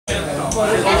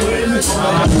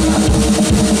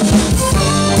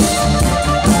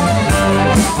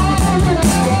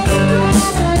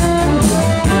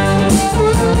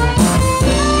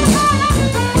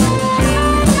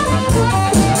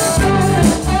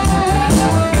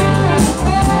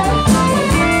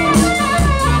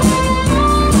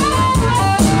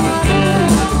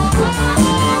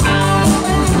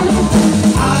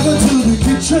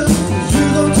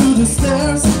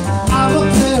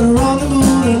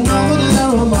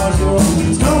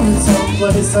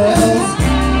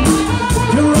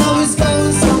You're always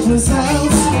going someplace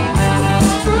else.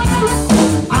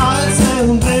 I tell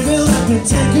them, baby, let me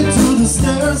take you to the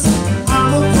stairs.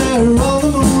 I'm up there on the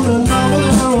moon and I'm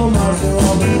there on Mars. You're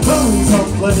always going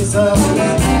someplace else.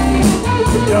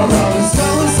 You're always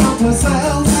going someplace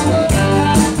else.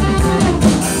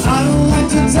 I don't like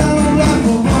to tell a rap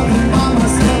or walking by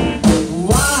myself.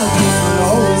 Why must I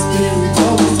always be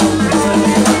going someplace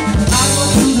else? I go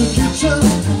to the kitchen,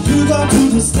 you go to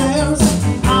the stairs.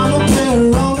 I'm up there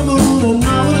on the moon and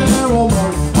I'm there on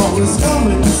Mars. Always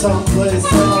going someplace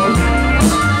else.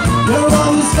 You're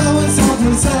always going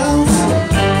someplace else.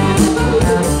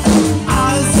 I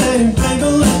say, baby,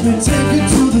 let me take you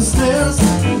to the stairs.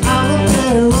 I'm up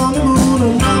there on the moon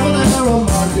and I'm there on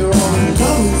Mars. You're always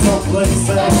going someplace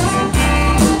else.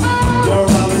 You're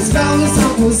always going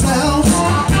someplace else.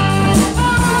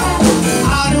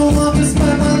 I don't want to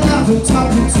spend my life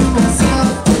talking to myself.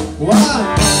 Why?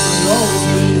 Always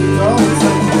be, always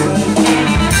someplace else.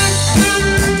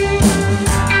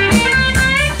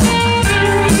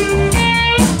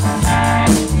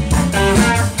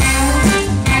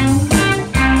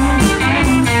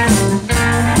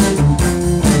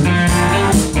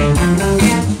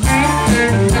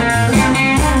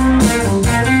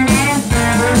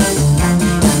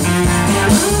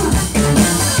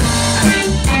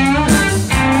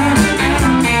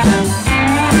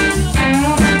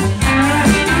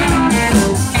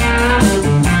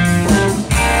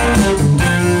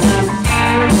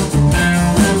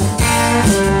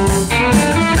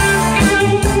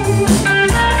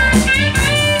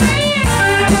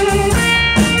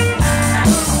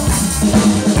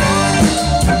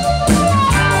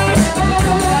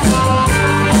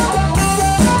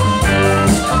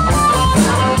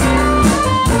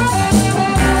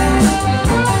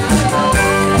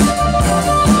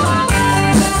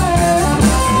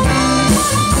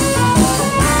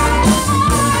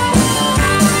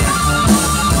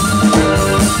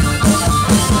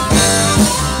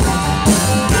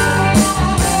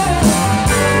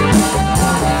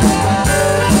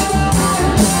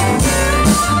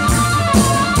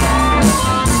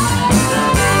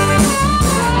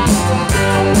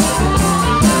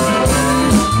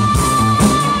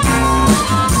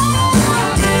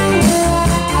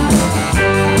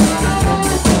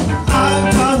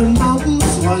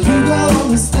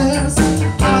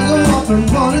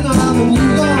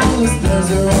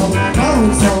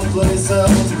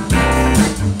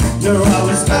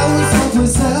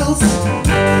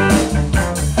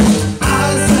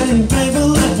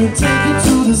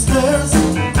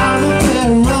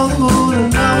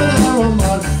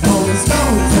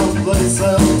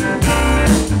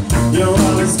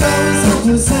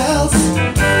 Else.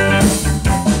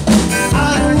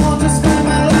 I don't want to spend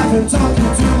my life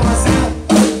talking to